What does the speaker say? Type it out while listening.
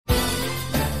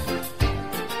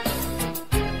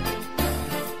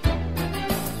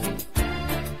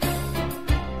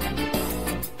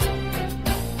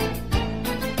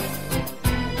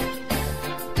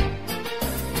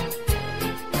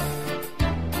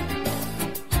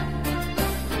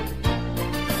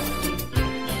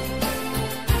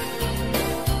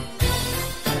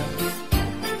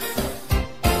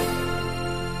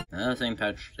St.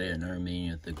 Patrick's Day, another meeting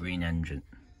at the Green Engine.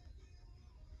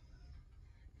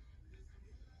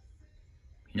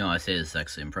 You know, I say this is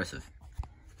actually impressive.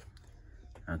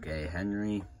 Okay,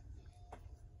 Henry.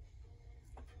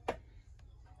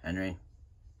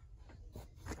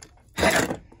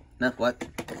 No, what?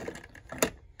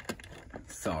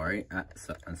 Sorry,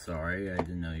 I'm sorry, I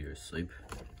didn't know you were asleep.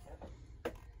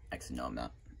 Actually, no, I'm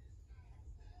not.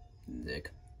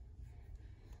 Dick.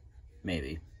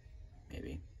 Maybe.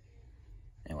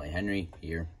 Anyway, Henry,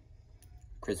 here.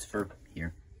 Christopher,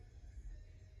 here.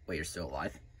 Wait, you're still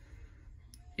alive?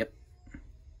 Yep.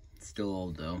 Still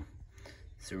old, though.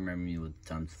 Still remember me with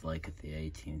times like at the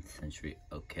 18th century.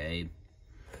 Okay.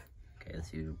 Okay, let's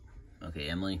see. Okay,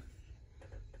 Emily.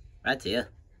 That's you.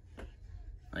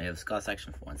 I have Scott's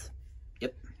action for once.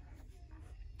 Yep.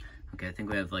 Okay, I think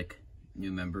we have, like,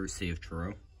 new members, City of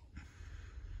Truro.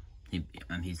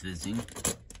 He's visiting.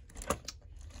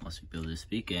 Must be able to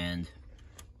speak, and...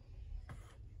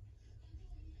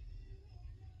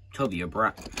 Toby, you're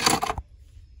brat.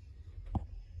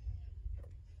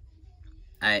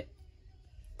 Okay.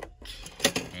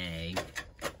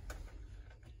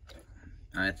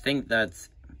 I think that's...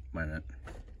 Wait a minute.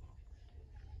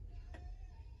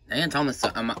 And Thomas,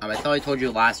 I thought I told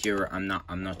you last year I'm not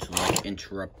to like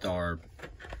interrupt our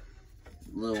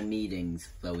little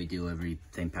meetings that we do every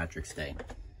St. Patrick's Day.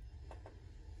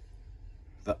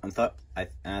 But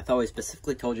I thought we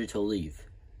specifically told you to leave,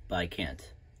 but I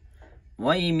can't.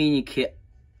 What do you mean you can't?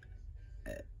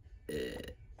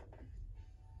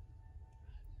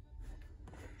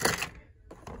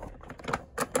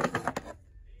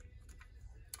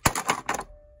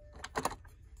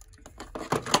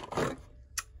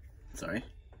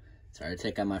 Sorry,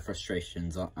 take out my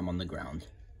frustrations. I'm on the ground.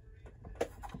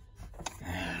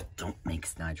 Don't make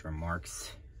snide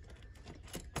remarks.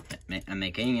 I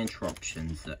make any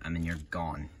interruptions. I mean, you're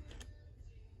gone.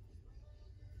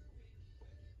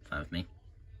 Fine with me.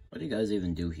 What do you guys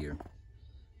even do here?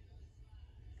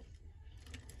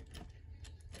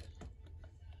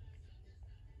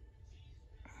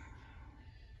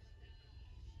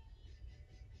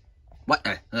 What?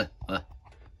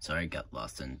 Sorry, got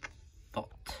lost in thought.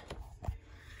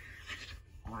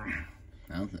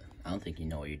 I don't think you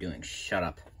know what you're doing. Shut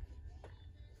up.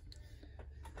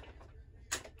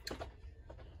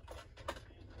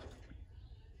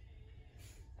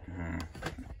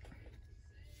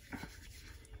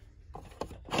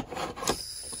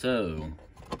 So,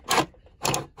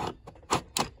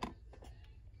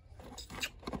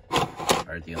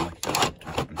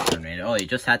 oh, you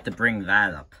just had to bring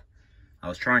that up. I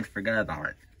was trying to forget about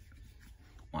it.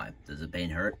 Why? Does the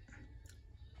pain hurt?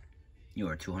 You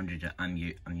are 200. I'm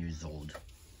years old.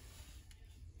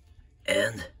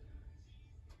 And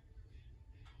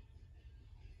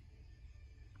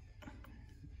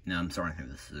no, I'm sorry if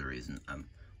this is the reason.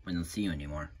 We don't see you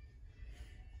anymore.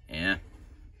 Yeah.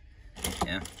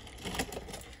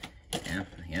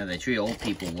 They treat old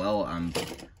people well.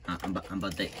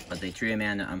 But they treat a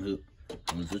man who's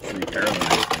literally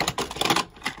paralyzed.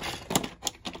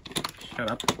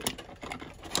 Shut up.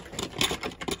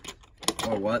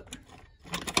 Or what?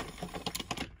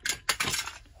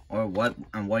 Or what?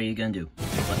 And what are you gonna do?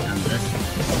 This?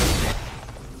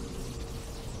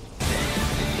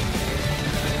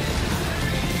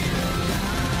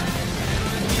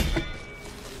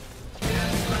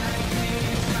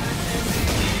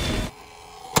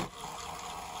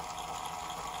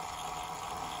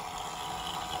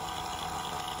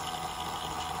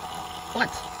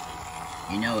 What?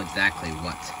 You know exactly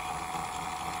what.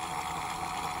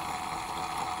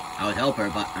 I would help her,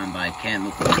 but I can't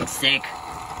move. For fuck's sake!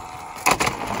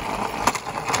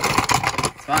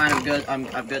 It's fine. I'm good. I'm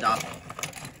good. Up.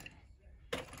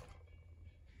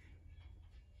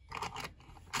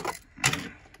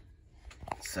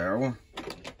 So,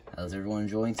 how's everyone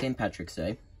enjoying St. Patrick's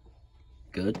Day?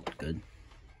 Good.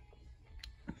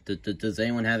 Does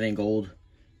anyone have any gold?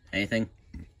 Anything?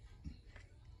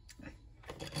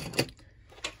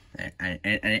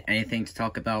 Anything to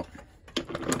talk about?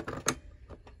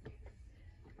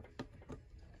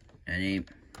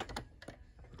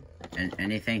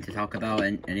 Anything to talk about?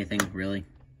 Anything, really?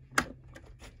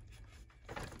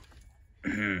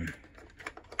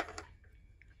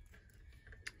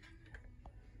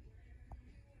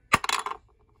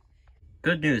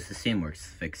 Good news, the steam works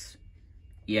fixed.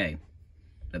 Yay.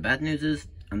 The bad news is,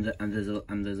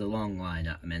 there's a long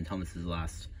line. Thomas is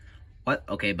last. What?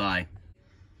 Okay, bye.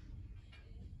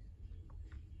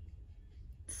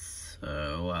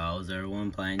 So, how's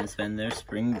everyone planning to spend their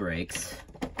spring breaks?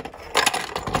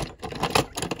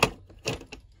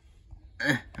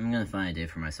 I'm gonna find a day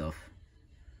for myself.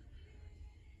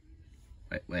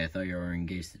 Wait, I thought you were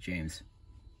engaged to James.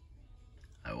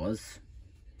 I was.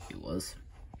 He was.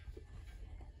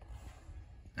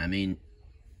 I mean,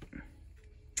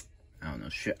 I don't know.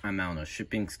 I don't know.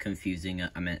 Shipping's confusing.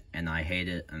 And I hate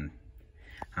it. And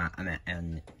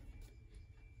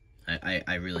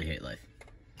I really hate life.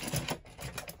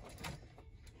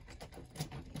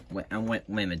 Wait a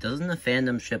minute. Doesn't the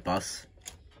fandom ship us?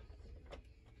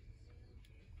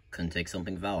 Couldn't take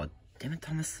something valid. Damn it,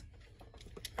 Thomas.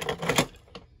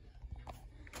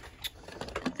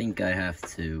 I think I have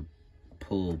to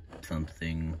pull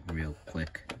something real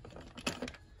quick.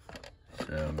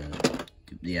 So,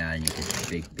 yeah, and you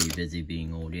can be busy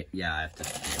being old. Yeah, I have to.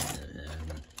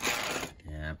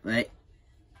 Yeah, but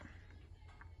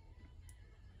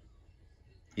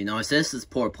you know, this is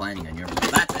poor planning on your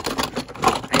part.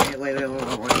 Hey, wait, you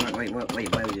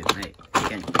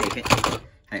can't.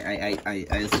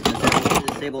 This is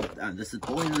disabled. This is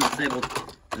bullying the disabled.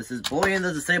 This is bullying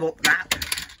the disabled. Get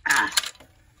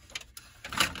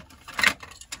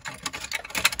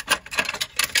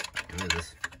rid of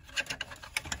this.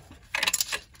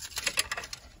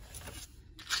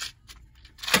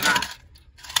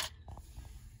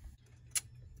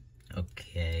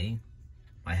 Okay,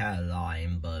 I had a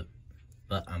line, but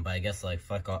I guess like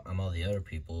fuck all the other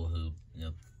people who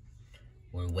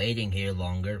were waiting here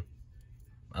longer.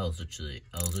 I was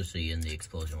literally in the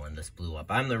explosion when this blew up.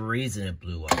 I'm the reason it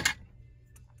blew up.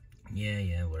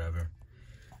 Yeah, whatever.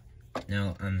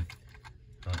 Now now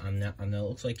it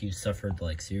looks like you suffered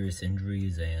like serious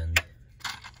injuries and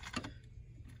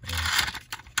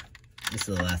this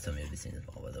is the last time you've seen this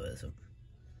ball, by the way. So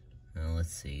now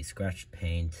let's see, scratched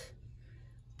paint,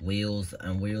 wheels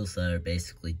that are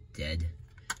basically dead,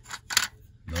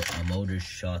 a motor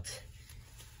shot.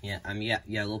 Yeah,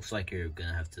 it looks like you're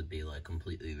gonna have to be like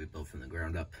completely rebuilt from the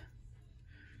ground up.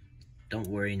 Don't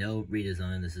worry, no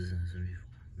redesign. This is,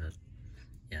 but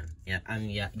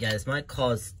yeah, this might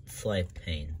cause slight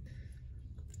pain.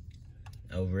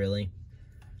 Oh really?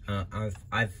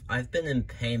 I've been in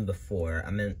pain before. I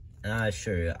mean, I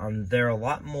assure you, they're a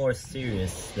lot more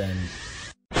serious than.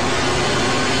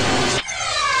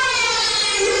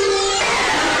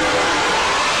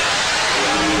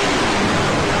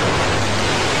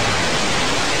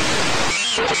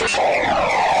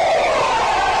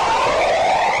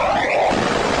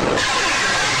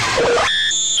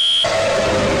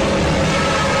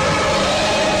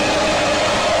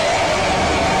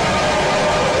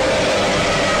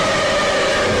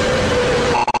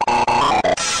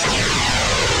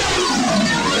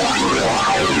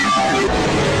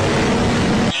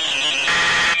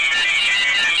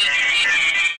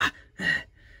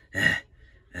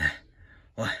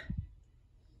 What?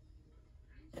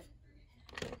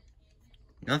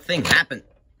 Nothing happened.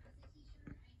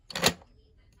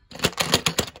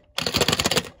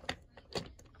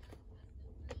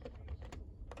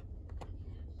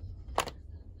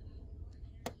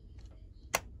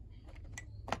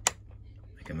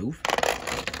 I can move.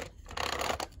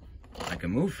 I can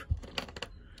move.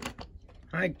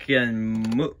 I can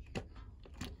move.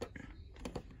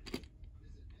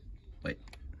 Wait.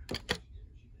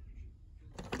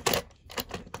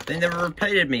 They never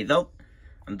repeated me, though.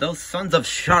 Those sons of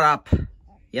shut up.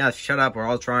 Yeah, shut up. We're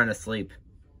all trying to sleep.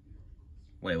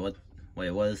 Wait, what?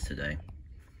 Wait, what is today?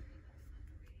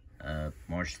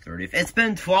 March 30th. It's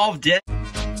been 12 days.